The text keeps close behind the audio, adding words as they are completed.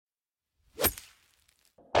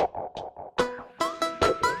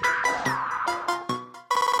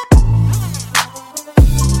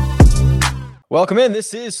Welcome in.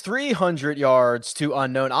 This is 300 yards to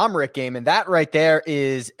unknown. I'm Rick Game, and that right there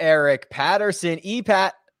is Eric Patterson.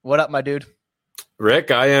 E-Pat, what up, my dude?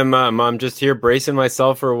 Rick, I'm just here bracing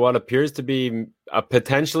myself for what appears to be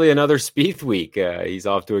potentially another Spieth week. He's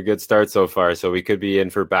off to a good start so far, so we could be in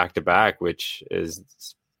for back-to-back, which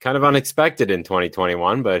is kind of unexpected in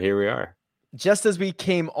 2021, but here we are. Just as we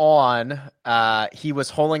came on, he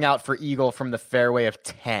was holing out for Eagle from the fairway of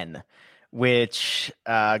 10, which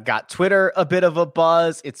got Twitter a bit of a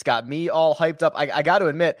buzz. It's got me all hyped up. I got to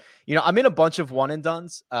admit, I'm in a bunch of one and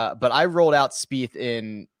dones, but I rolled out Spieth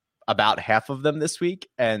in about half of them this week,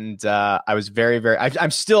 and I was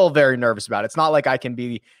I'm still very nervous about it. It's not like I can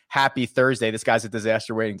be happy Thursday. This guy's a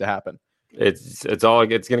disaster waiting to happen. It's going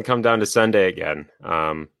to come down to Sunday again.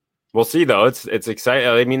 We'll see though. It's exciting.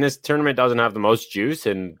 I mean, this tournament doesn't have the most juice,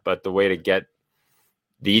 but the way to get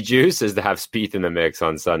the juice is to have Spieth in the mix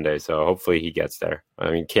on Sunday. So hopefully he gets there.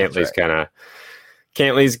 I mean, Cantley's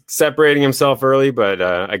separating himself early, but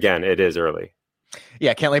again, it is early.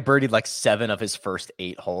 Yeah, Cantlay birdied like 7 of his first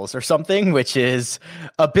 8 holes or something, which is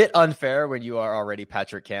a bit unfair when you are already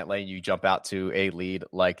Patrick Cantlay and you jump out to a lead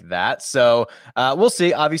like that. So we'll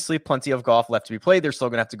see. Obviously, plenty of golf left to be played. They're still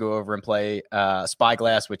going to have to go over and play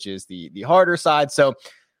Spyglass, which is the harder side. So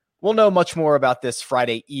we'll know much more about this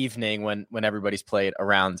Friday evening when everybody's played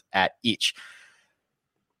around at each.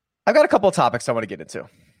 I've got a couple of topics I want to get into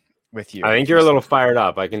with you. I think you're a little fired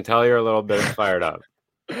up. I can tell you're a little bit fired up.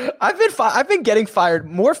 I've been getting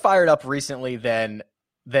more fired up recently than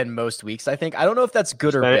most weeks. I think. I don't know if that's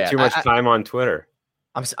good or bad. Too much time on Twitter.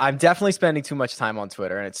 I'm definitely spending too much time on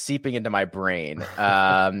Twitter, and it's seeping into my brain.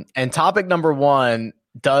 And topic number one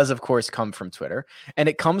does, of course, come from Twitter, and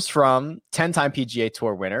it comes from 10-time PGA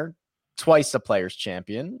Tour winner, twice a Players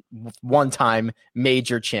Champion, one-time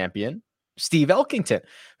Major Champion, Steve Elkington,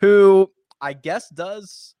 who I guess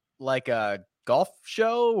does like a golf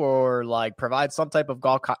show or like provide some type of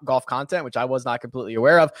golf content, which I was not completely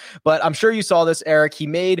aware of, but I'm sure you saw this, Eric. He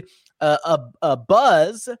made a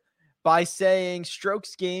buzz by saying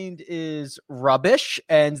strokes gained is rubbish,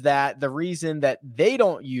 and that the reason that they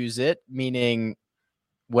don't use it, meaning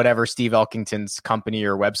whatever Steve Elkington's company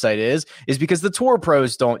or website is because the tour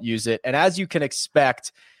pros don't use it. And as you can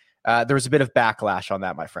expect, there was a bit of backlash on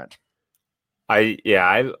that, my friend.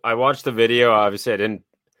 I watched the video. Obviously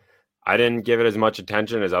I didn't give it as much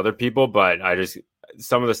attention as other people, but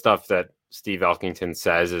some of the stuff that Steve Elkington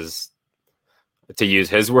says is, to use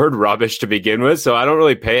his word, rubbish to begin with. So I don't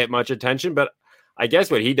really pay it much attention, but I guess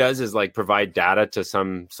what he does is like provide data to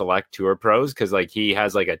some select tour pros. Cause like he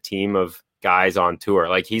has like a team of guys on tour.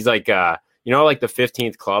 Like he's like, like the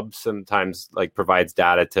 15th club sometimes like provides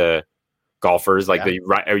data to golfers, like the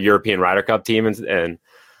European Ryder Cup team and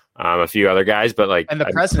a few other guys, but like, and the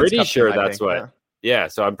I'm pretty sure that's what. Yeah,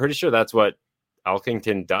 so I'm pretty sure that's what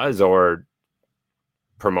Elkington does or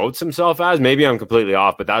promotes himself as. Maybe I'm completely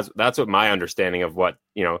off, but that's what my understanding of what,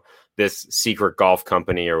 this secret golf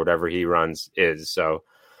company or whatever he runs is. So,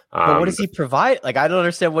 but what does he provide? Like, I don't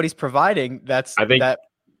understand what he's providing. I think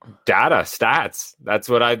data, stats. That's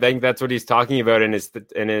what I think. That's what he's talking about in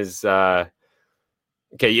his.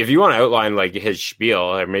 Okay, if you want to outline like his spiel,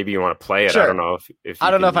 or maybe you want to play it. Sure. I don't know if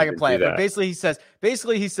I don't know if I can play it. But basically,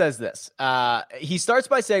 he says this. He starts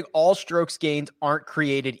by saying all strokes gained aren't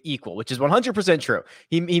created equal, which is 100% true.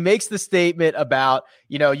 He makes the statement about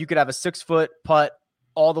you could have a 6-foot putt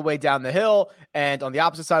all the way down the hill, and on the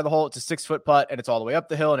opposite side of the hole, it's a 6-foot putt, and it's all the way up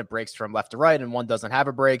the hill, and it breaks from left to right, and one doesn't have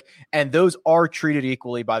a break, and those are treated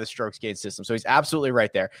equally by the strokes gained system. So he's absolutely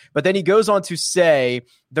right there. But then he goes on to say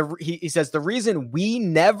he says the reason we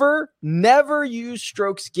never use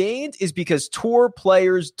strokes gained is because tour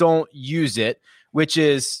players don't use it, which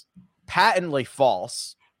is patently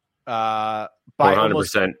false. By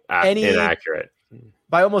 100% inaccurate.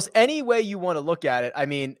 By almost any way you want to look at it. I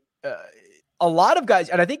mean, a lot of guys,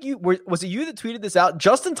 and I think was it you that tweeted this out?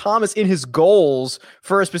 Justin Thomas, in his goals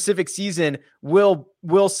for a specific season,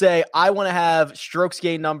 will say, I want to have strokes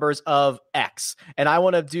gain numbers of X, and I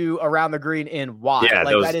want to do around the green in Y. Yeah,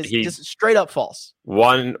 that is just straight up false.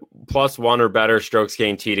 1 + 1 or better strokes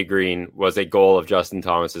gain tee to green was a goal of Justin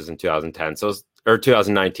Thomas's in 2010, or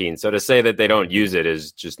 2019. So to say that they don't use it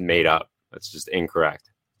is just made up. That's just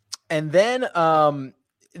incorrect. And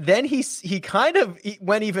then he kind of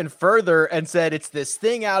went even further and said it's this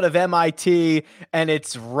thing out of MIT and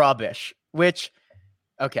it's rubbish, which,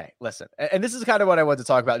 okay, listen. And this is kind of what I wanted to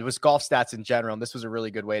talk about. It was golf stats in general, and this was a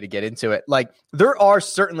really good way to get into it. Like, there are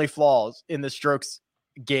certainly flaws in the strokes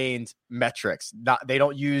gained metrics. They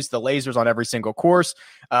don't use the lasers on every single course.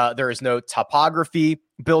 There is no topography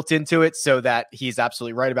built into it, so that he's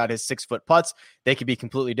absolutely right about his 6-foot putts. They could be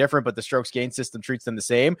completely different, but the strokes gain system treats them the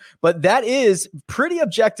same. But that is pretty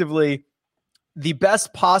objectively the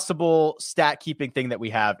best possible stat keeping thing that we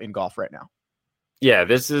have in golf right now. Yeah,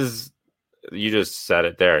 this is, you just said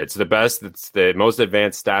it there. It's the best. It's the most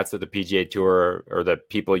advanced stats that the PGA Tour or that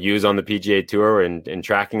people use on the PGA Tour in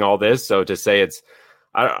tracking all this. So to say it's,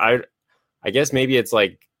 I guess maybe it's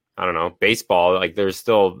like, I don't know, baseball. Like there's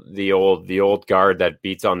still the old guard that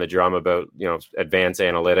beats on the drum about, advanced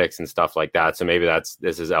analytics and stuff like that. So maybe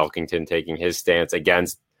this is Elkington taking his stance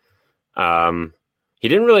against. He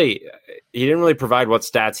didn't really provide what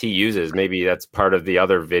stats he uses. Maybe that's part of the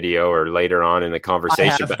other video or later on in the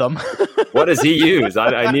conversation. I have them. What does he use?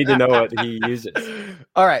 I need to know what he uses.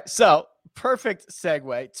 All right. So perfect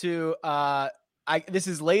segue to, this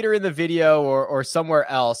is later in the video or somewhere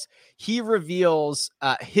else. He reveals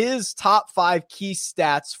his top 5 key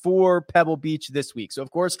stats for Pebble Beach this week. So, of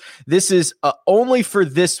course, this is only for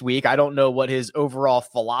this week. I don't know what his overall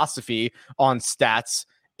philosophy on stats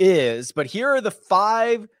is, but here are the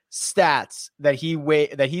 5 stats that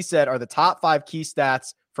he said are the top 5 key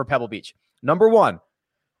stats for Pebble Beach. Number 1,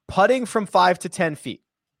 putting from 5 to 10 feet.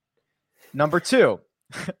 Number 2,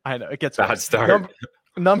 I know it gets bad start.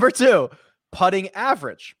 Number 2, putting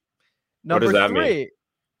average. Number what does that 3, mean?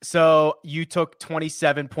 So you took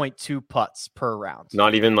 27.2 putts per round.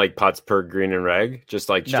 Not even like putts per green and reg, just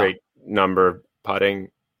like straight number putting.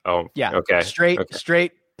 Oh, yeah. Okay. Straight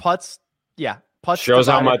putts. Yeah. Putts shows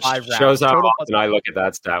how often putts. I look at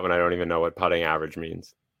that stat when I don't even know what putting average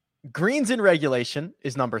means. Greens in regulation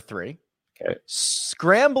is number 3. Okay.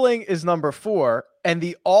 Scrambling is number 4. And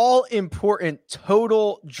the all important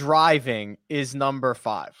total driving is number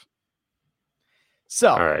 5. So,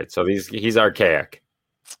 all right. So he's archaic.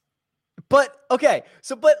 But okay,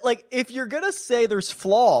 but like if you're gonna say there's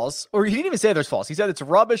flaws, or he didn't even say there's flaws, he said it's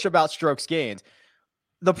rubbish about strokes gained.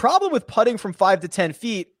 The problem with putting from 5 to 10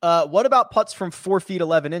 feet, what about putts from 4 feet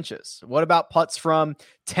 11 inches? What about putts from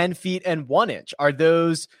 10 feet and 1 inch? Are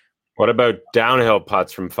those? What about downhill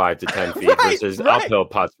putts from 5 to 10 feet versus uphill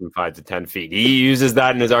putts from 5 to 10 feet? He uses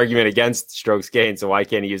that in his argument against strokes gained, so why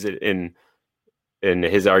can't he use it in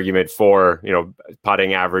his argument for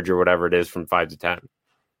putting average or whatever it is from 5 to 10?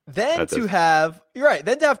 Then to have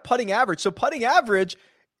putting average. So putting average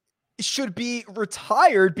should be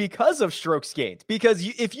retired because of strokes gained. Because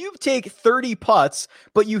if you take 30 putts,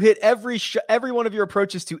 but you hit every one of your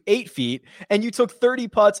approaches to 8 feet, and you took 30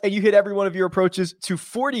 putts and you hit every one of your approaches to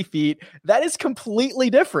 40 feet, that is completely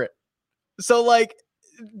different. So like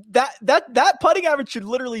that putting average should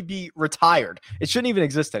literally be retired. It shouldn't even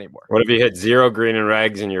exist anymore. What if you hit 0 green and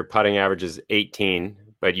regs and your putting average is 18?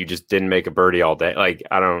 But you just didn't make a birdie all day. Like,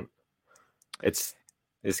 it's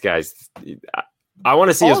this guy's, I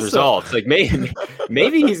want to see his results. Like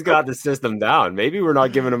maybe he's got the system down. Maybe we're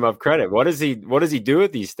not giving him enough credit. What does he do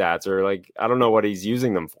with these stats? Or like, I don't know what he's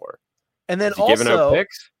using them for. And then giving out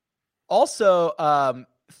picks? Also,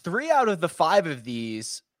 3 out of the 5 of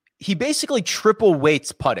these, he basically triple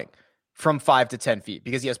weights putting from 5 to 10 feet,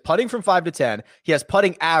 because he has putting from 5 to 10. He has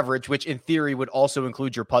putting average, which in theory would also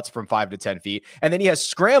include your putts from 5 to 10 feet. And then he has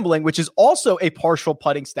scrambling, which is also a partial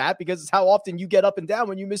putting stat because it's how often you get up and down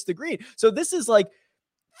when you miss the green. So this is like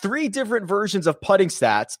 3 different versions of putting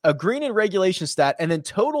stats, a green and regulation stat, and then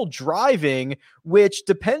total driving, which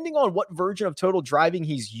depending on what version of total driving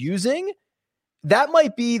he's using, that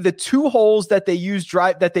might be the 2 holes that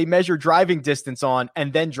they measure driving distance on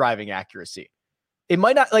and then driving accuracy. It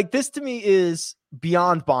might not, like, this to me is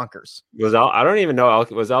beyond bonkers. I don't even know.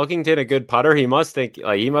 Was Elkington a good putter? He must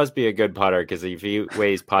be a good putter, because if he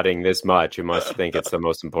weighs putting this much, you must think it's the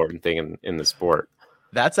most important thing in the sport.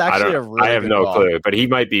 That's actually a really I have good no call. clue, but he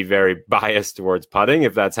might be very biased towards putting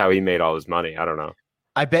if that's how he made all his money. I don't know.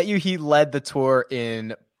 I bet you he led the tour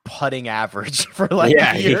in putting average for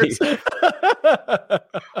years.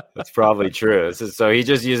 That's probably true. So he's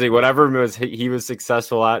just using whatever he was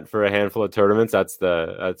successful at for a handful of tournaments. That's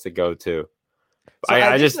the go-to. So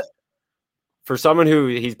I just for someone who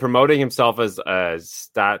he's promoting himself as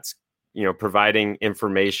stats, providing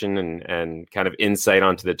information and kind of insight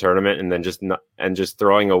onto the tournament, and then just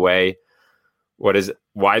throwing away what is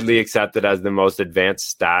widely accepted as the most advanced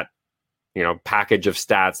stat, package of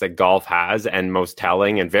stats that golf has, and most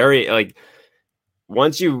telling and very like.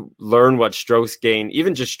 Once you learn what strokes gain,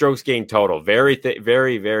 even just strokes gain total, very,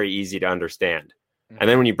 very, very easy to understand. And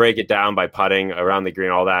then when you break it down by putting around the green,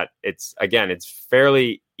 all that, it's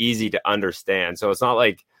fairly easy to understand. So it's not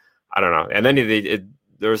like, I don't know. And then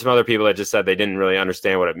there were some other people that just said they didn't really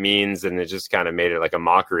understand what it means, and it just kind of made it like a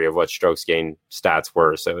mockery of what strokes gained stats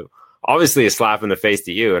were. So obviously a slap in the face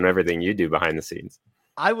to you and everything you do behind the scenes.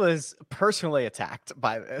 I was personally attacked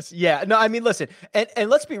by this. Yeah, no, I mean, listen, and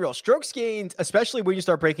let's be real. Strokes gained, especially when you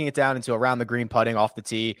start breaking it down into around the green putting off the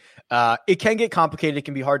tee, it can get complicated. It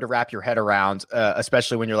can be hard to wrap your head around,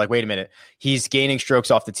 especially when you're like, wait a minute, he's gaining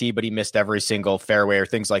strokes off the tee, but he missed every single fairway or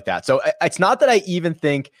things like that. So it's not that I even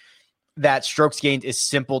think that strokes gained is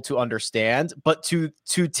simple to understand, but to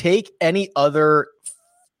take any other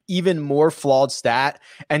even more flawed stat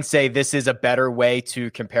and say this is a better way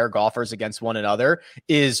to compare golfers against one another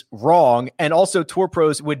is wrong. And also tour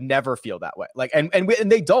pros would never feel that way. Like, and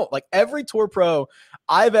they don't. Like, every tour pro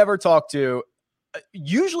I've ever talked to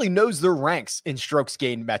usually knows their ranks in strokes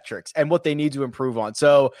gained metrics and what they need to improve on.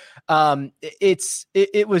 So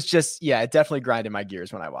it was just, yeah, it definitely grinded my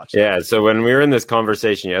gears when I watched it. Yeah. So when we were in this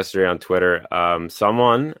conversation yesterday on Twitter,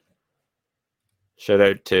 someone, shout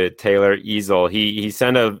out to Taylor Easel, he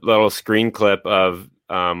sent a little screen clip of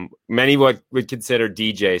many what would consider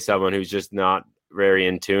DJ someone who's just not very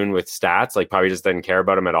in tune with stats, like probably just doesn't care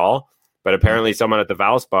about him at all. But apparently someone at the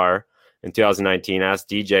Valspar in 2019 asked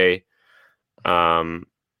DJ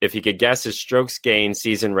if he could guess his strokes gained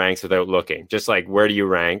season ranks without looking, just like, where do you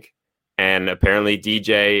rank? And apparently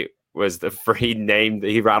DJ was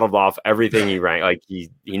he rattled off everything he ranked. Like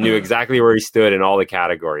he knew exactly where he stood in all the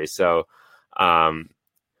categories. So, so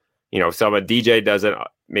a DJ doesn't,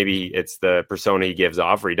 maybe it's the persona he gives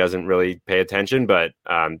off, or he doesn't really pay attention, but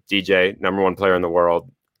DJ, number one player in the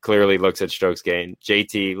world, clearly looks at strokes gained.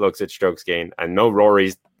 JT looks at strokes gained. I know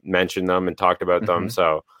Rory's mentioned them and talked about them.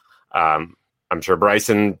 So I'm sure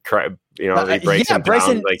Bryson, he breaks them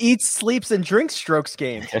Bryson down, like, eats, sleeps, and drinks strokes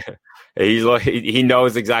gained. He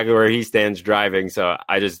knows exactly where he stands driving. So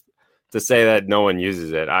to say that no one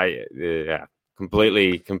uses it,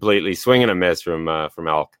 completely swing and a miss from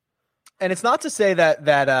Elk. And it's not to say that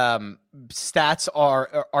stats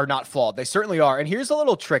are not flawed. They certainly are. And here's a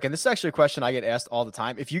little trick. And this is actually a question I get asked all the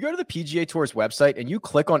time. If you go to the PGA Tour's website and you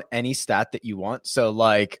click on any stat that you want, so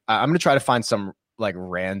like I'm going to try to find some like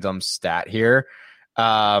random stat here.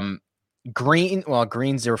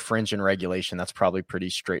 Greens are fringe and regulation. That's probably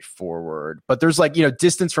pretty straightforward. But there's like,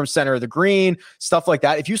 distance from center of the green, stuff like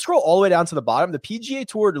that. If you scroll all the way down to the bottom, the PGA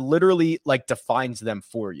Tour literally like defines them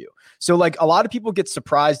for you. So like a lot of people get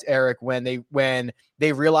surprised, Eric, when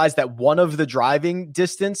they realize that one of the driving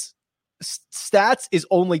distance stats is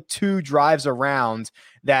only 2 drives around,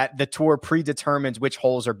 that the tour predetermines which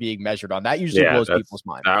holes are being measured on. That usually blows people's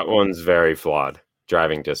mind. That one's very flawed,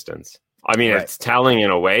 driving distance. I mean, It's telling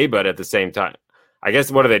in a way, but at the same time, I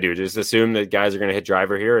guess, what do they do? Just assume that guys are going to hit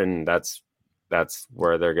driver here, and that's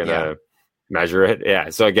where they're going to measure it.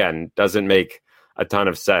 Yeah. So again, doesn't make a ton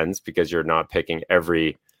of sense because you're not picking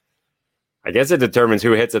every. I guess it determines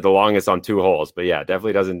who hits it the longest on 2 holes, but yeah,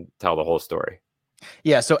 definitely doesn't tell the whole story.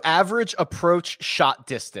 Yeah, so average approach shot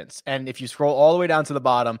distance. And if you scroll all the way down to the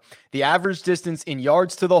bottom, the average distance in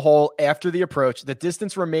yards to the hole after the approach, the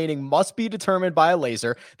distance remaining must be determined by a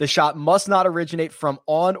laser. The shot must not originate from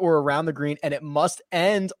on or around the green, and it must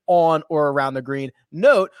end on or around the green.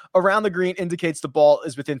 Note, around the green indicates the ball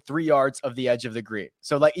is within 3 yards of the edge of the green.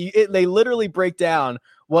 So like they literally break down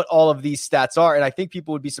what all of these stats are. And I think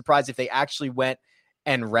people would be surprised if they actually went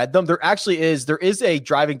and read them. There is a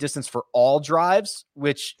driving distance for all drives,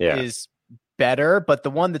 which is better, but the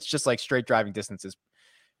one that's just like straight driving distance is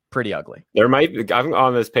pretty ugly. I'm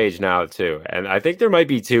on this page now too, and I think there might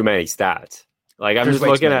be too many stats. Like I'm just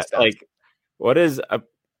looking at like, what is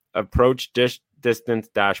approach distance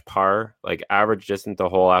dash par, like average distance to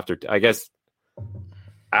hole after, I guess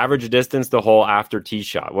average distance to hole after tee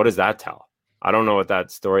shot. What does that tell? I don't know what that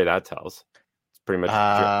story that tells. It's pretty much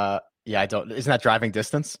yeah, I don't. Isn't that driving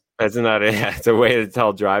distance? Isn't that? Yeah, it's a way to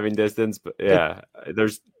tell driving distance. But yeah,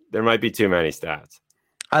 there might be too many stats.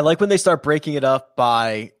 I like when they start breaking it up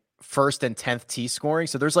by first and 10th tee scoring.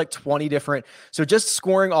 So there's like 20 different. So just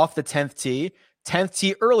scoring off the 10th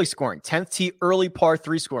tee early scoring, 10th tee early par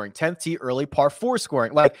 3 scoring, 10th tee early par 4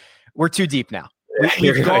 scoring. Like we're too deep now.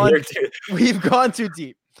 We've gone too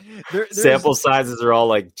deep. Sample sizes are all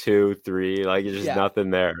like 2, 3, like it's just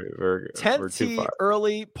nothing there. We're 10th too tee far.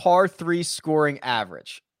 early par 3 scoring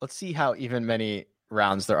average. Let's see how even many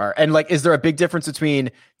rounds there are. And like, is there a big difference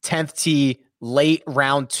between 10th tee late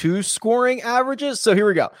round 2 scoring averages? So here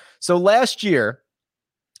we go. So last year,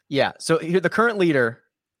 so here the current leader,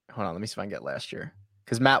 hold on, let me see if I can get last year,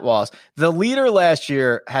 because Matt Wallace, the leader last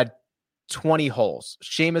year had 20 holes.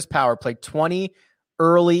 Seamus Power played 20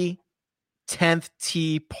 early 10th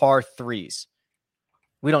tee par 3s.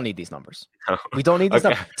 We don't need these numbers. No. We don't need these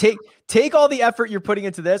numbers. Take all the effort you're putting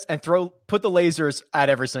into this and put the lasers at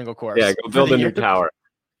every single course. Yeah, go build a new tower.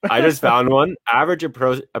 I just found one. Average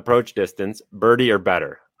approach distance, birdie or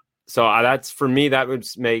better. So that's for me. That would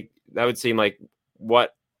seem like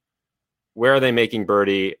where are they making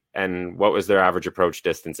birdie and what was their average approach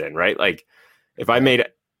distance in, right? Like if I made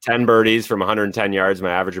 10 birdies from 110 yards,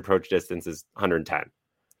 my average approach distance is 110.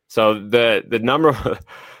 So the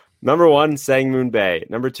number one, Sang-Moon Bae.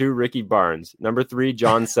 Number 2, Ricky Barnes. Number 3,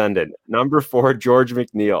 John Senden. Number 4, George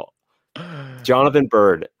McNeil. Jonathan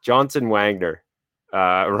Bird. Johnson Wagner.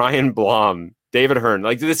 Ryan Blom. David Hearn.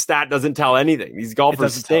 Like this stat doesn't tell anything. These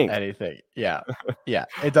golfers stink. Tell anything. Yeah. Yeah.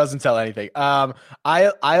 It doesn't tell anything.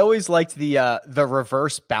 I always liked the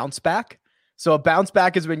reverse bounce back. So a bounce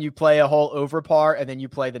back is when you play a hole over par and then you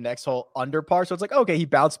play the next hole under par. So it's like, okay, he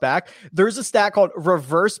bounced back. There's a stat called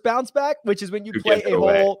reverse bounce back, which is when you play a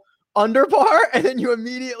hole under par and then you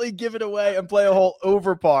immediately give it away and play a hole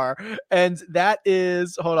over par. And that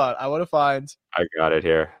is, hold on, I want to find. I got it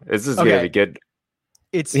here. This is going to be good.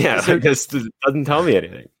 This doesn't tell me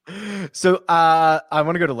anything. So I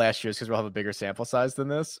want to go to last year's because we'll have a bigger sample size than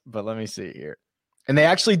this, but let me see here. And they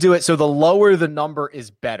actually do it so the lower the number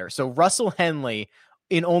is better. So Russell Henley,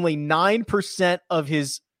 in only 9% of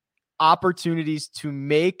his opportunities to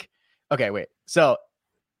make, so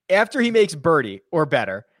after he makes birdie or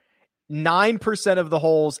better, 9% of the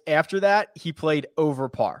holes after that, he played over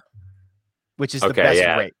par, which is the best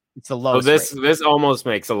rate. It's the lowest rate. This almost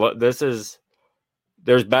makes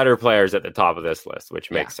there's better players at the top of this list,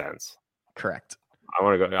 which makes sense. Correct. I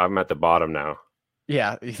want to go. I'm at the bottom now.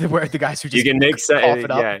 Yeah, where the guys who just you can make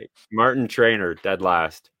Martin Trainer dead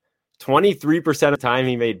last. 23% of the time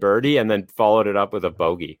he made birdie and then followed it up with a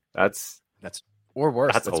bogey. That's or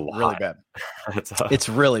worse. That's a really bad. It's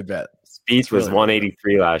really bad. Spieth was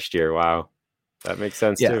 183 last year. Wow. That makes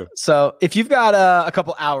sense too. So if you've got a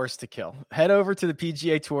couple hours to kill, head over to the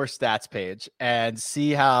PGA Tour stats page and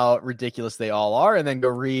see how ridiculous they all are, and then go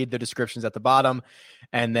read the descriptions at the bottom,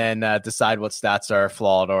 and then decide what stats are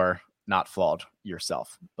flawed or not flawed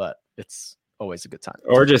yourself. But it's always a good time.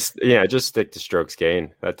 Or just stick to strokes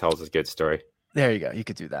gained. That tells us a good story. There you go. You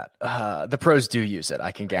could do that. The pros do use it.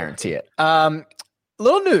 I can guarantee it.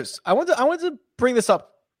 Little news. I wanted to bring this up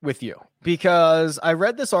with you because I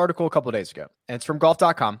read this article a couple of days ago, and it's from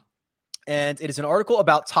golf.com, and it is an article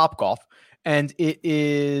about Topgolf, and it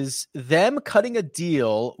is them cutting a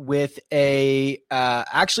deal with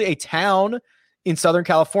actually a town in Southern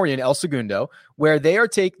California, in El Segundo, where there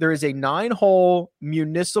is a 9-hole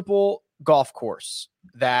municipal golf course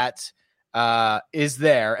that is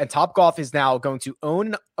there, and Topgolf is now going to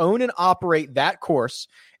own and operate that course,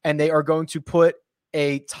 and they are going to put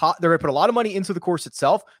they're going to put a lot of money into the course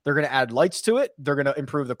itself. They're going to add lights to it. They're going to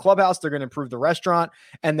improve the clubhouse. They're going to improve the restaurant.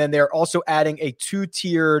 And then they're also adding a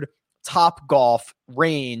 2-tiered Topgolf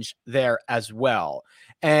range there as well.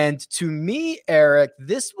 And to me, Eric,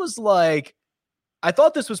 I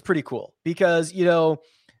thought this was pretty cool because,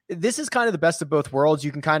 this is kind of the best of both worlds.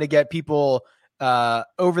 You can kind of get people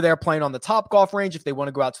over there playing on the Topgolf range. If they want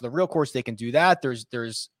to go out to the real course, they can do that.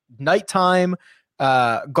 There's nighttime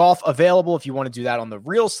golf available if you want to do that on the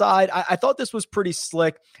real side. I thought this was pretty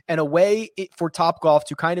slick and a way for Topgolf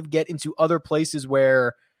to kind of get into other places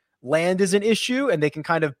where land is an issue and they can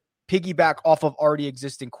kind of piggyback off of already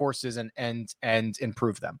existing courses and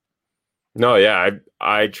improve them. No, yeah,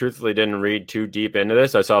 I truthfully didn't read too deep into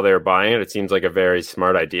this. I saw they were buying it. It seems like a very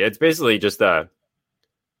smart idea. It's basically just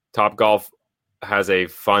Topgolf has a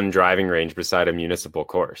fun driving range beside a municipal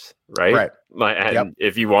course, right? And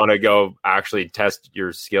if you want to go actually test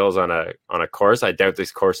your skills on a course, I doubt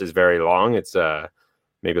this course is very long. It's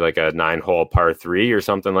maybe like a 9-hole par 3 or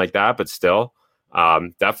something like that, but still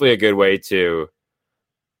definitely a good way to,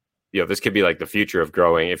 this could be like the future of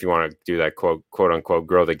growing if you want to do that quote unquote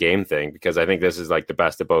grow the game thing, because I think this is like the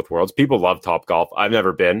best of both worlds. People love Topgolf. I've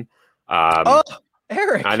never been.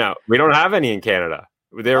 Eric, I know we don't have any in Canada.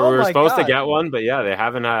 We were supposed to get one, but they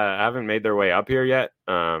haven't made their way up here yet.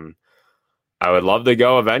 I would love to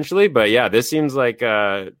go eventually, but this seems like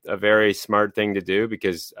a very smart thing to do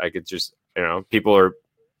because I could just, people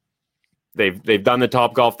they've done the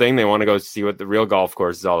Topgolf thing. They want to go see what the real golf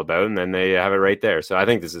course is all about, and then they have it right there. So I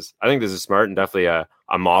think this is smart and definitely a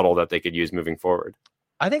model that they could use moving forward.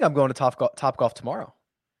 I think I'm going to Topgolf tomorrow.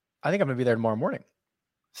 I think I'm going to be there tomorrow morning.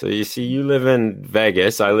 So you see, you live in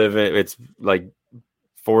Vegas. It's like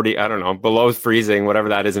 40, I don't know, below freezing, whatever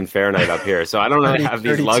that is in Fahrenheit up here. So I don't really have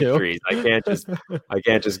these 32. luxuries. I can't just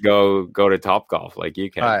go to Topgolf like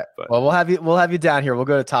you can. All right. But. Well, we'll have you down here. We'll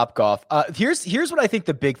go to Topgolf. Here's what I think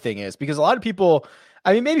the big thing is, because a lot of people,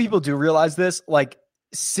 maybe people do realize this, like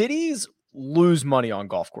cities lose money on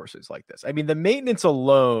golf courses like this. I mean, the maintenance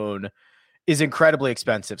alone is incredibly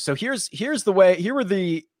expensive. So here were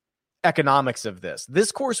the economics of this.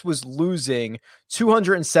 This course was losing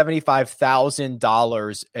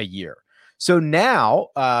 $275,000 a year. So now,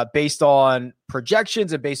 based on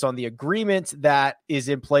projections and based on the agreement that is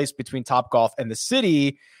in place between Topgolf and the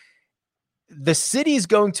city is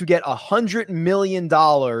going to get $100 million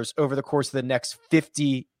over the course of the next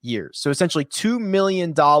 50 years. So essentially $2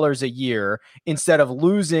 million a year instead of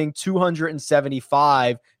losing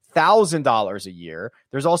 $275,000 a year.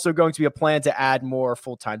 There's also going to be a plan to add more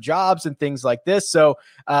full-time jobs and things like this. So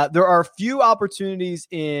there are a few opportunities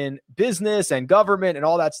in business and government and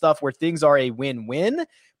all that stuff where things are a win-win,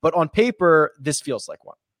 but on paper, this feels like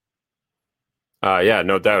one. Yeah,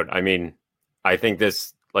 no doubt. I mean, I think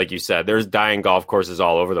this, like you said, there's dying golf courses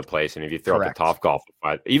all over the place. And if you throw up a Topgolf,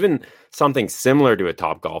 even something similar to a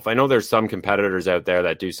Topgolf, I know there's some competitors out there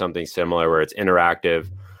that do something similar where it's interactive.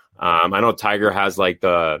 I know Tiger has like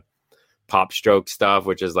the Pop Stroke stuff,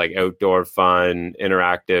 which is like outdoor fun,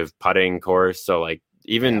 interactive putting course. So like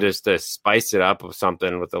even just to spice it up with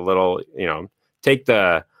something with a little, take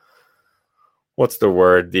the, what's the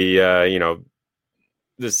word? The,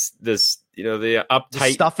 this the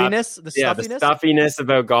uptight the stuffiness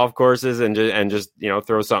about golf courses and just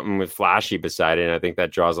throw something with flashy beside it. And I think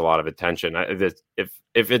that draws a lot of attention.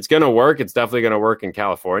 If it's going to work, it's definitely going to work in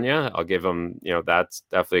California. I'll give them, that's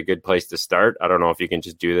definitely a good place to start. I don't know if you can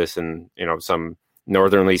just do this in some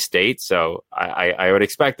northernly states. So I would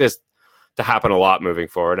expect this to happen a lot moving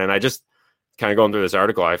forward. And I just kind of going through this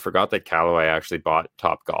article, I forgot that Callaway actually bought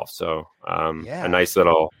Topgolf. So a nice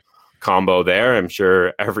little combo there. I'm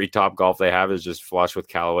sure every Topgolf they have is just flush with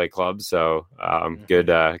Callaway clubs. So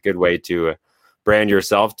good way to brand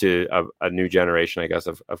yourself to a new generation, I guess,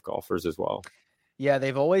 of golfers as well. Yeah,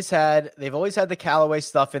 they've always had the Callaway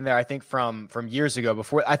stuff in there. I think from years ago,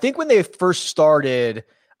 before, I think when they first started,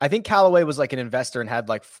 I think Callaway was like an investor and had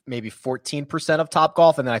like maybe 14% of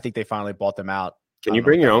Topgolf, and then I think they finally bought them out. Can you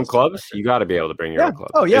bring your own clubs? You got to be able to bring your own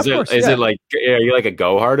clubs. Oh yeah, of course. Is it like, are you like a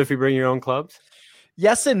go hard if you bring your own clubs?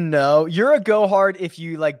 Yes and no. You're a go hard if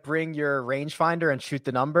you like bring your rangefinder and shoot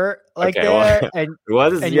the number like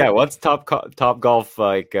what's Topgolf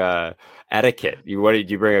like etiquette? Do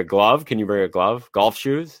you bring a glove? Can you bring a glove? Golf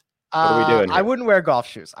shoes? What are we doing here? I wouldn't wear golf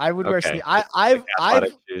shoes. I would wear shoes,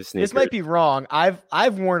 this might be wrong.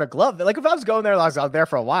 I've worn a glove. Like if I was going there, I was out there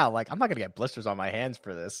for a while. Like I'm not gonna get blisters on my hands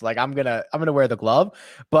for this. Like I'm gonna wear the glove.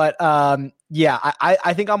 But I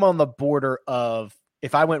think I'm on the border of,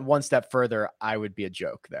 if I went one step further, I would be a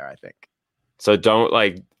joke there, I think. So don't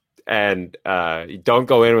don't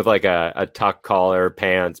go in with like a tuck collar,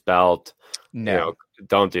 pants, belt. No,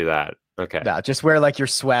 don't do that. Okay. No, just wear like your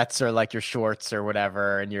sweats or like your shorts or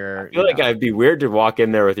whatever. And I feel like it'd be weird to walk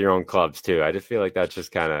in there with your own clubs too. I just feel like that's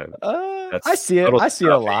just kind of. I see it. I see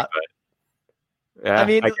it a lot. Yeah, I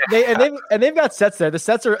mean, they've got sets there. The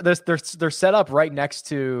sets are they're set up right next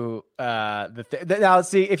to now.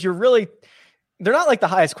 See, if you're really. They're not like the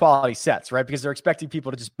highest quality sets, right? Because they're expecting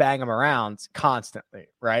people to just bang them around constantly,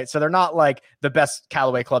 right? So they're not like the best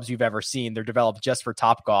Callaway clubs you've ever seen. They're developed just for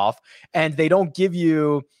Topgolf, and they don't give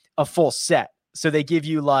you a full set. So they give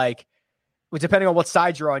you like, depending on what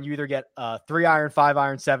side you're on, you either get a 3-iron,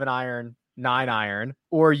 5-iron, 7-iron, 9-iron,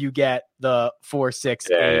 or you get the 4, 6,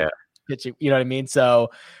 8 pitching. You know what I mean? So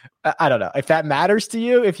I don't know if that matters to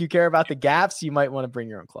you. If you care about the gaps, you might want to bring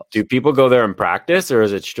your own clubs. Do people go there and practice, or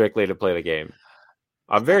is it strictly to play the game?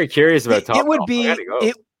 I'm very curious about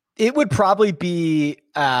Topgolf. It would probably be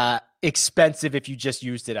expensive if you just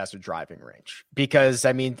used it as a driving range, because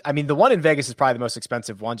I mean the one in Vegas is probably the most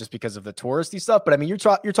expensive one just because of the touristy stuff. But I mean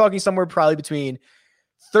you're talking somewhere probably between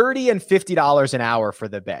 $30 and $50 an hour for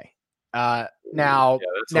the bay. Now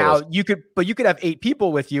you could have 8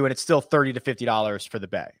 people with you and it's still $30 to $50 for the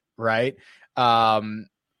bay, right?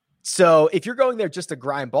 So if you're going there just to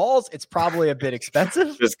grind balls, it's probably a bit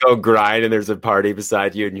expensive. Just go grind and there's a party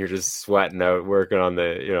beside you and you're just sweating out, working on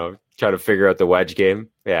the, trying to figure out the wedge game.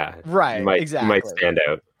 Yeah. Right. Exactly. You might stand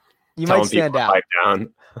out. You might stand out. Pipe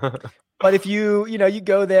down. But if you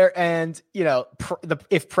go there and,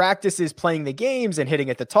 if practice is playing the games and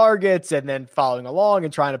hitting at the targets and then following along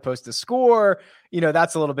and trying to post a score,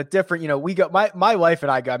 that's a little bit different. We go, my wife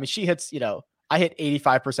and I go, I mean, she hits, I hit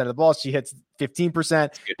 85% of the balls. She hits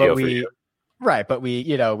 15%, but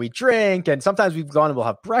we drink, and sometimes we've gone and we'll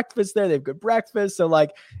have breakfast there. They have good breakfast. So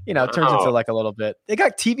it turns into like a little bit, they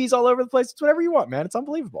got TVs all over the place. It's whatever you want, man. It's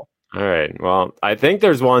unbelievable. All right. Well, I think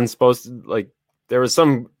there's one supposed to there was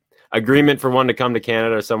some agreement for one to come to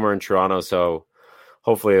Canada somewhere in Toronto. So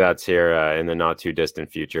hopefully that's here in the not too distant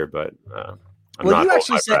future, but Well, you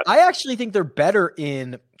actually said I actually think they're better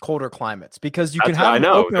in colder climates because you can have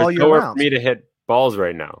them open all year nowhere round. for me to hit balls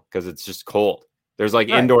right now because it's just cold. There's like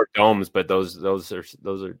indoor domes, but those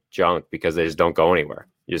are junk because they just don't go anywhere.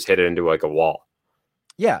 You just hit it into like a wall.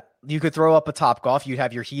 Yeah, you could throw up a Topgolf. You'd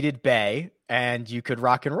have your heated bay, and you could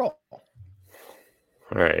rock and roll. All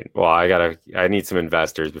right. Well, I need some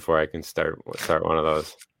investors before I can start one of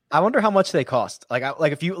those. I wonder how much they cost.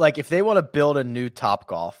 If they want to build a new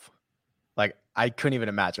Topgolf, like I couldn't even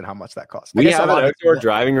imagine how much that costs. We have an outdoor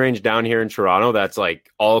driving range down here in Toronto that's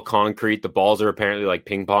like all concrete. The balls are apparently like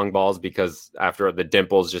ping pong balls because after the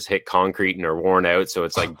dimples just hit concrete and are worn out, so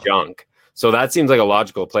it's like junk. So that seems like a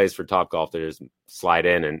logical place for Topgolf to just slide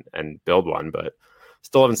in and build one, but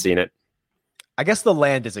still haven't seen it. I guess the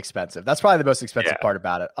land is expensive. That's probably the most expensive part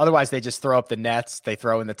about it. Otherwise, they just throw up the nets, they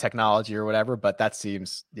throw in the technology or whatever. But that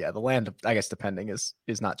seems, the land, I guess, depending is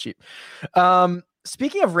not cheap.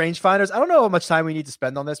 Speaking of rangefinders, I don't know how much time we need to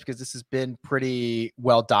spend on this because this has been pretty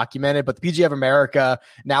well documented. But the PGA of America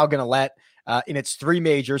now going to let in its three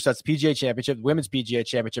majors, so that's the PGA Championship, the Women's PGA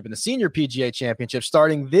Championship, and the Senior PGA Championship,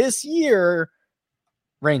 starting this year,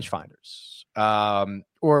 rangefinders.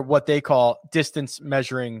 Or what they call distance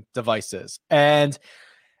measuring devices. And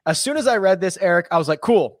as soon as I read this, Eric, I was like,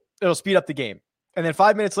 cool, it'll speed up the game. And then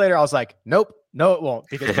 5 minutes later, I was like, nope, no, it won't.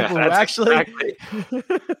 Because people who actually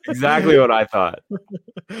exactly what I thought.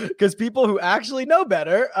 Because people who actually know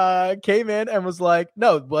better came in and was like,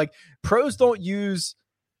 no, like pros don't use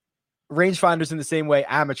rangefinders in the same way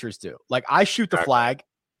amateurs do. Like I shoot the flag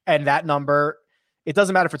and that number, it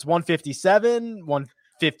doesn't matter if it's 157,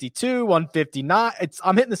 152, 159.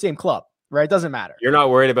 I'm hitting the same club, right? It doesn't matter. You're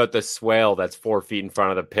not worried about the swale that's 4 feet in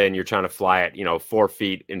front of the pin. You're trying to fly it, 4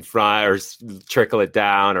 feet in front or trickle it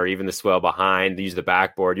down or even the swale behind, use the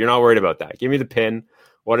backboard. You're not worried about that. Give me the pin.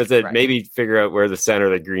 What is it? Right. Maybe figure out where the center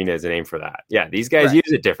of the green is and aim for that. Yeah, these guys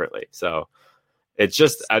use it differently. So it's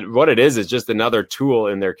just what it is just another tool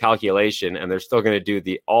in their calculation, and they're still going to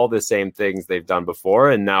do all the same things they've done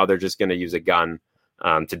before, and now they're just going to use a gun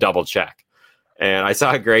to double check. And I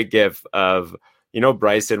saw a great gif of,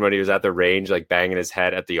 Bryson when he was at the range, like banging his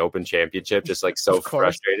head at the Open Championship, just like so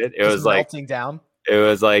frustrated. It was like melting down. It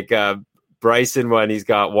was like Bryson when he's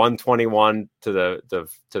got 121 to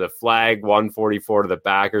the flag, 144 to the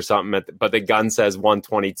back or something, but the gun says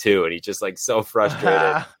 122, and he's just like so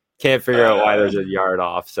frustrated, can't figure out why there's a yard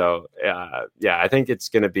off. So I think it's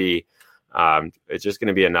going to be it's just going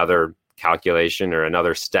to be another calculation or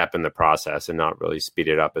another step in the process and not really speed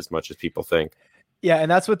it up as much as people think. Yeah,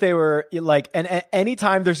 and that's what they were like. And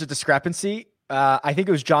anytime there's a discrepancy, I think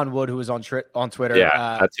it was John Wood who was on Twitter.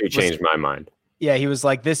 Yeah, that's who changed my mind. Yeah, he was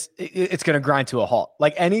like, it's going to grind to a halt.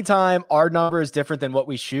 Like anytime our number is different than what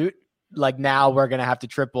we shoot, like now we're going to have to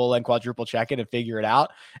triple and quadruple check it and figure it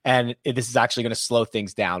out. And this is actually going to slow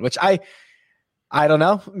things down, which I don't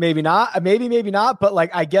know. Maybe not. Maybe not. But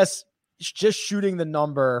like, I guess just shooting the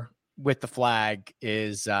number with the flag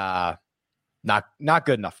is not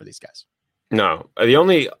good enough for these guys. No, the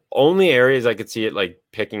only areas I could see it like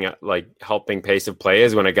picking up, like helping pace of play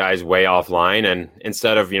is when a guy's way offline, and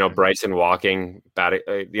instead of Bryson walking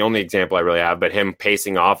the only example I really have, but him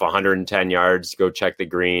pacing off 110 yards to go check the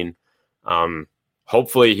green.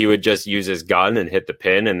 Hopefully he would just use his gun and hit the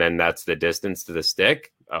pin, and then that's the distance to the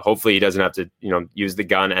stick. Hopefully he doesn't have to use the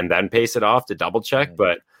gun and then pace it off to double check.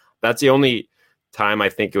 But that's the only time I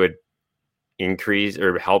think it would increase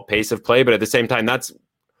or help pace of play. But at the same time, that's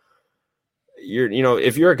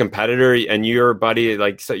if you're a competitor and your buddy,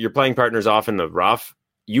 so your playing partner's off in the rough,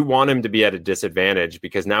 you want him to be at a disadvantage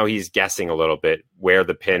because now he's guessing a little bit where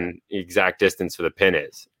the exact distance for the pin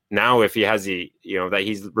is. Now, if he has that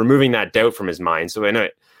he's removing that doubt from his mind. So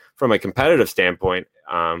from a competitive standpoint,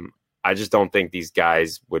 I just don't think these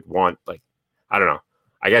guys would want, I don't know.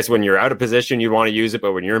 I guess when you're out of position, you want to use it,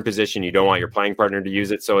 but when you're in position, you don't want your playing partner to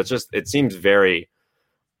use it. So it seems very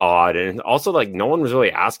odd. And also no one was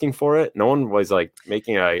really asking for it. No one was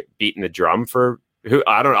making a beating the drum for who.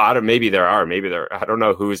 I don't maybe there are, I don't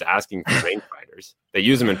know who's asking for rangefinders. They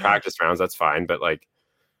use them in practice rounds. That's fine. But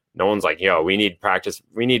no one's we need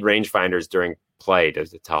rangefinders during play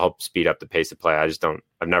to help speed up the pace of play.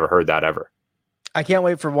 I've never heard that ever. I can't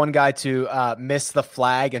wait for one guy to miss the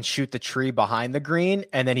flag and shoot the tree behind the green,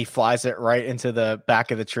 and then he flies it right into the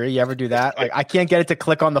back of the tree. You ever do that? I can't get it to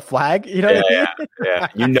click on the flag. You know what I mean? Yeah.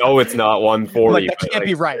 It's not 140. That can't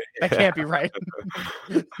be right. That can't be right.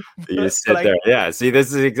 You just sit there. Yeah. See, this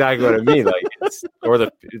is exactly what I mean. Or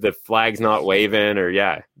the flag's not waving,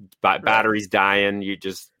 or battery's dying.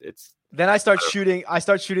 Then I start shooting.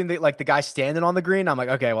 The guy standing on the green. I'm like,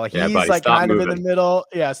 okay, well, he's buddy, like kind moving. of in the middle.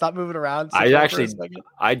 Yeah, stop moving around.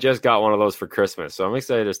 I just got one of those for Christmas, so I'm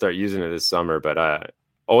excited to start using it this summer. But I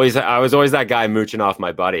was always that guy mooching off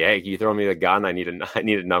my buddy. Hey, can you throw me the gun? I need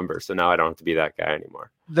a number. So now I don't have to be that guy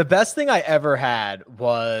anymore. The best thing I ever had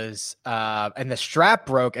was, and the strap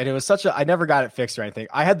broke, and it was I never got it fixed or anything.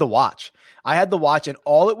 I had the watch, and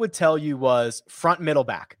all it would tell you was front, middle,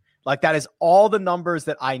 back. Like that is all the numbers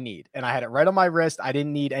that I need. And I had it right on my wrist. I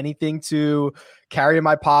didn't need anything to carry in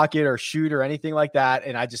my pocket or shoot or anything like that.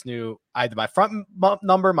 And I just knew I had my front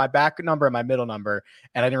number, my back number, and my middle number.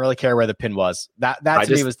 And I didn't really care where the pin was. That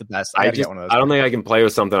to me was the best. I don't think I can play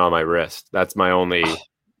with something on my wrist. That's my only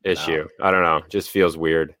issue. No. I don't know. Just feels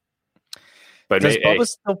weird. But does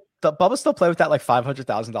Bubba still play with that like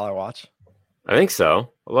 $500,000 watch? I think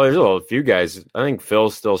so. Well, there's a few guys. I think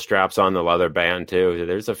Phil still straps on the leather band too.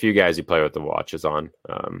 There's a few guys who play with the watches on.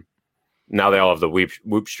 Now they all have the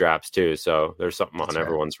whoop straps too. So there's something on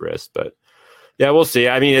everyone's wrist. But yeah, we'll see.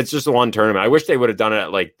 I mean, it's just one tournament. I wish they would have done it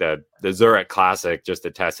at like the Zurich Classic just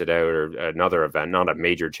to test it out, or another event, not a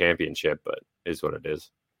major championship, but it is what it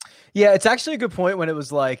is. Yeah, it's actually a good point when it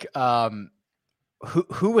was like,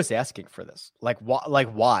 who was asking for this? Like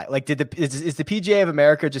why? Like is the PGA of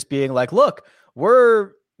America just being like, look,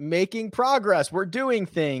 we're making progress, we're doing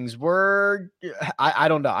things, I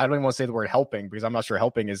don't know. I don't even want to say the word helping because I'm not sure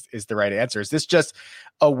helping is the right answer. Is this just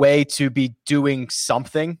a way to be doing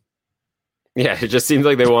something? Yeah, it just seems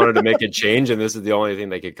like they wanted to make a change, and this is the only thing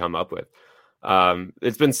they could come up with.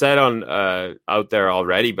 It's been said on out there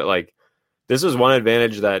already, but like, this was one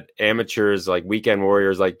advantage that amateurs, like weekend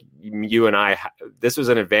warriors, like you and I, this was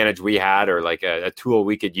an advantage we had, or like a tool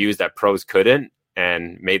we could use that pros couldn't,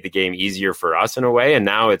 and made the game easier for us in a way. And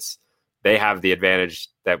now they have the advantage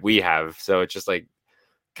that we have. So it's just like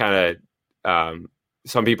kind of,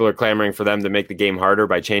 some people are clamoring for them to make the game harder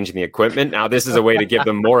by changing the equipment. Now this is a way to give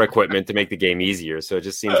them more equipment to make the game easier. So it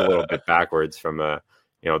just seems a little bit backwards from,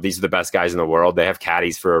 these are the best guys in the world. They have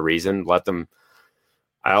caddies for a reason. Let them.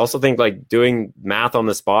 I also think like doing math on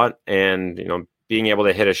the spot and, being able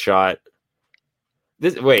to hit a shot.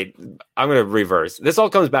 I'm going to reverse. This all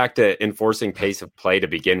comes back to enforcing pace of play to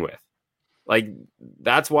begin with. Like,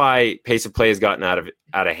 that's why pace of play has gotten out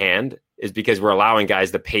of hand, is because we're allowing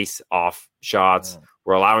guys to pace off shots.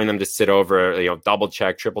 We're allowing them to sit over, double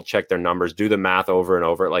check, triple check their numbers, do the math over and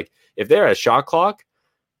over. Like, if they're at a shot clock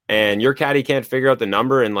and your caddy can't figure out the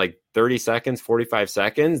number in like 30 seconds, 45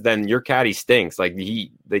 seconds, then your caddy stinks.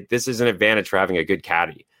 This is an advantage for having a good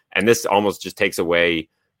caddy. And this almost just takes away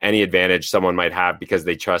any advantage someone might have because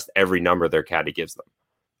they trust every number their caddy gives them.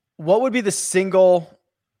 What would be the single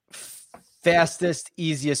fastest,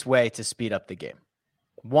 easiest way to speed up the game?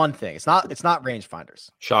 One thing. It's not rangefinders.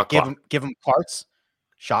 Shot clock. Give them parts.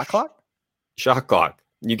 Shot clock? Shot clock.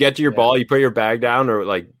 You get to your ball, you put your bag down, or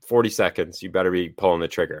like 40 seconds, you better be pulling the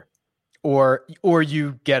trigger. Or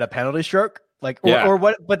you get a penalty stroke. Or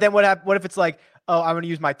what? But then what if it's like, oh, I'm going to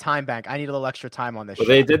use my time bank. I need a little extra time on this. Well,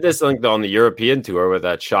 they did this on the European tour with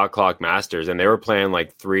that Shot Clock Masters, and they were playing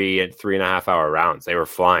like 3.5 hour rounds. They were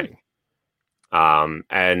flying.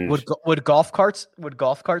 And would golf carts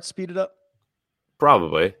speed it up?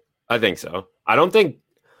 Probably. I think so. I don't think.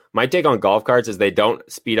 My take on golf carts is they don't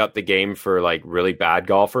speed up the game for like really bad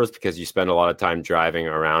golfers, because you spend a lot of time driving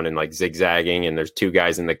around and like zigzagging, and there's two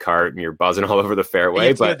guys in the cart and you're buzzing all over the fairway.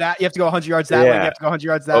 You have to go 100 yards that way. You have to go 100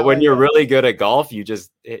 yards that way. But when you're really good at golf, you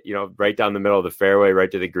just hit, right down the middle of the fairway,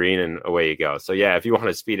 right to the green, and away you go. So yeah, if you want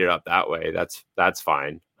to speed it up that way, that's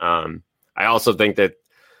fine. I also think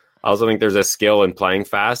there's a skill in playing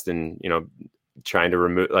fast and, trying to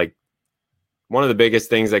remove, like, one of the biggest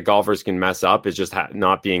things that golfers can mess up is just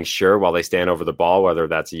not being sure while they stand over the ball, whether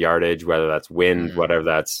that's yardage, whether that's wind, whether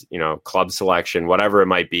that's, club selection, whatever it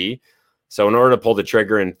might be. So in order to pull the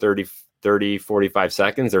trigger in 30, 45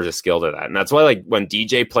 seconds, there's a skill to that. And that's why, like, when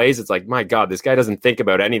DJ plays, it's like, my God, this guy doesn't think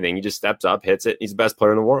about anything. He just steps up, hits it. He's the best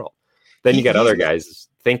player in the world. Then you get other guys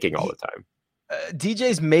thinking all the time.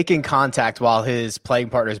 DJ's making contact while his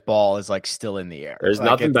playing partner's ball is like still in the air. There's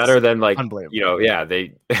nothing better than like,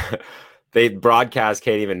 they they broadcast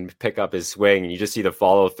can't even pick up his swing, and you just see the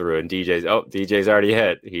follow through, and DJ's already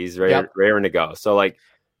hit. He's raring to go. So like,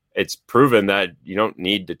 it's proven that you don't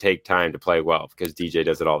need to take time to play well, because DJ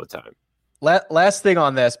does it all the time. Last thing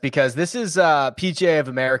on this, because this is PGA of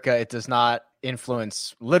America. It does not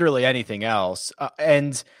influence literally anything else.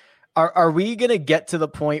 And are we going to get to the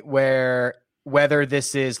point where, whether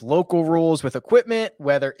this is local rules with equipment,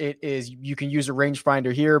 whether it is you can use a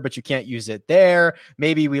rangefinder here, but you can't use it there,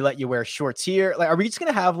 maybe we let you wear shorts here. Like, are we just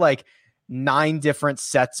going to have like 9 different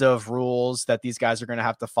sets of rules that these guys are going to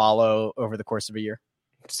have to follow over the course of a year?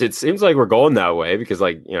 It seems like we're going that way because,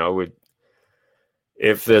 like, you know,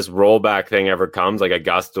 if this rollback thing ever comes, like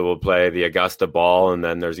Augusta will play the Augusta ball, and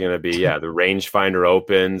then there's going to be, the rangefinder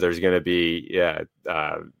opens. There's going to be,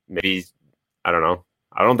 maybe, I don't know.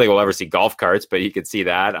 I don't think we'll ever see golf carts, but you could see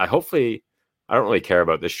that. I don't really care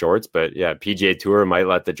about the shorts, but yeah, PGA Tour might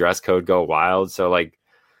let the dress code go wild. So like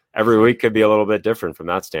every week could be a little bit different from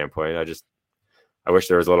that standpoint. I wish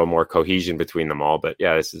there was a little more cohesion between them all, but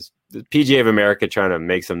yeah, this is the PGA of America trying to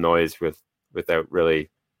make some noise without really,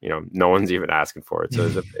 no one's even asking for it. So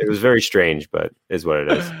it was very strange, but is what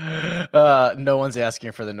it is. No one's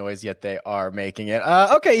asking for the noise, yet they are making it.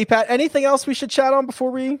 Okay, Epat, anything else we should chat on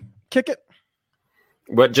before we kick it?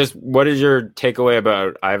 What is your takeaway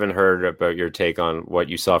about? I haven't heard about your take on what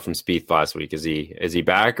you saw from Spieth last week. Is he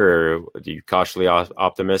back, or are you cautiously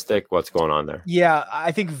optimistic? What's going on there? Yeah,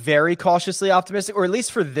 I think very cautiously optimistic, or at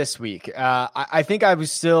least for this week. I think I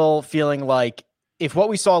was still feeling like if what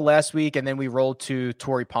we saw last week and then we rolled to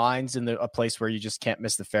Torrey Pines in a place where you just can't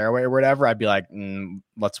miss the fairway or whatever, I'd be like,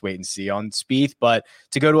 let's wait and see on Spieth. But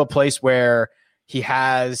to go to a place where he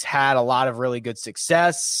has had a lot of really good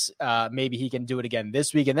success. Maybe he can do it again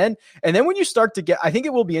this week. And then when you start to I think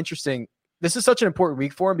it will be interesting. This is such an important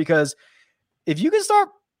week for him because if you can start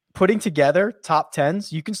putting together top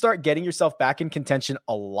 10s, you can start getting yourself back in contention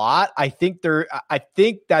a lot. I think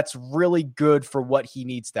that's really good for what he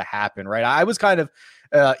needs to happen, right? I was kind of,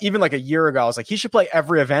 even like a year ago, I was like, he should play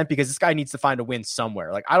every event because this guy needs to find a win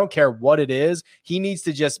somewhere. Like, I don't care what it is. He needs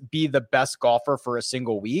to just be the best golfer for a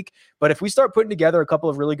single week. But if we start putting together a couple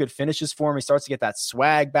of really good finishes for him, he starts to get that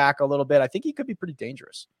swag back a little bit. I think he could be pretty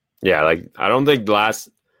dangerous. Yeah. Like, I don't think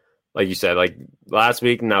like you said, like last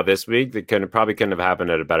week, now this week, probably couldn't have happened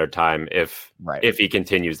at a better time if he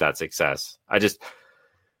continues that success.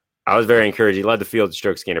 I was very encouraged. He led the field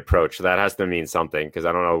strokes gained approach. So that has to mean something because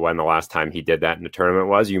I don't know when the last time he did that in the tournament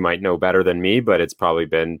was. You might know better than me, but it's probably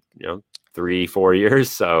been, 3-4 years.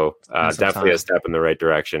 So definitely a step in the right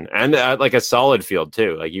direction. And like a solid field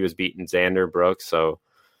too. Like he was beating Xander, Brooks. So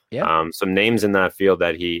some names in that field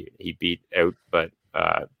that he beat out, but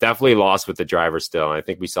definitely lost with the driver still. And I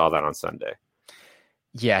think we saw that on Sunday.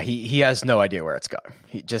 Yeah, he has no idea where it's going.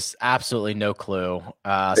 He just absolutely no clue.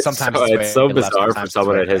 Sometimes it's so bizarre for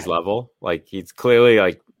someone at his level. Like he's clearly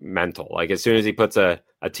like mental. Like as soon as he puts a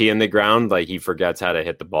tee in the ground, like he forgets how to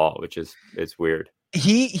hit the ball, it's weird.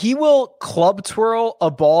 He will club twirl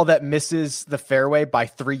a ball that misses the fairway by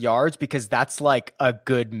 3 yards because that's like a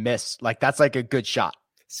good miss. Like that's like a good shot.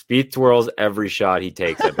 Spieth twirls every shot he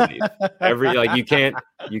takes, I believe.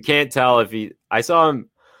 You can't tell if I saw him.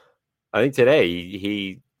 I think today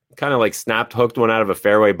he kind of like snapped hooked one out of a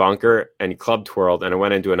fairway bunker and he club twirled and it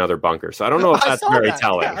went into another bunker. So I don't know if that's very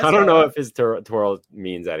telling. Yeah, I don't know if his twirl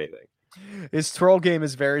means anything. His twirl game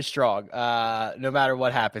is very strong. No matter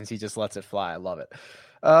what happens, he just lets it fly. I love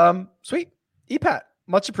it. Sweet. Epat,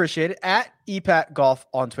 much appreciated. At Epat Golf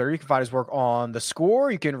on Twitter. You can find his work on The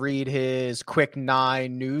Score. You can read his Quick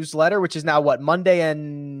 9 newsletter, which is now Monday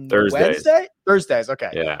and Wednesday? Thursdays. Okay.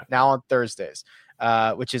 Yeah. Now on Thursdays.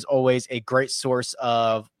 Which is always a great source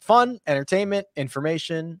of fun, entertainment,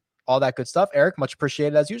 information, all that good stuff. Eric, much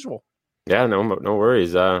appreciated as usual. Yeah, no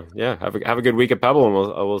worries. Have a good week at Pebble, and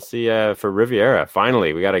we'll see for Riviera.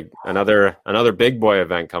 Finally, we got another big boy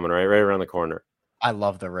event coming right around the corner. I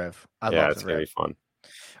love the Riv. It's gonna be fun.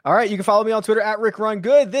 All right, you can follow me on Twitter at Rick Run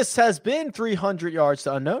Good. This has been 300 Yards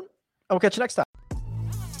to Unknown. I will catch you next time.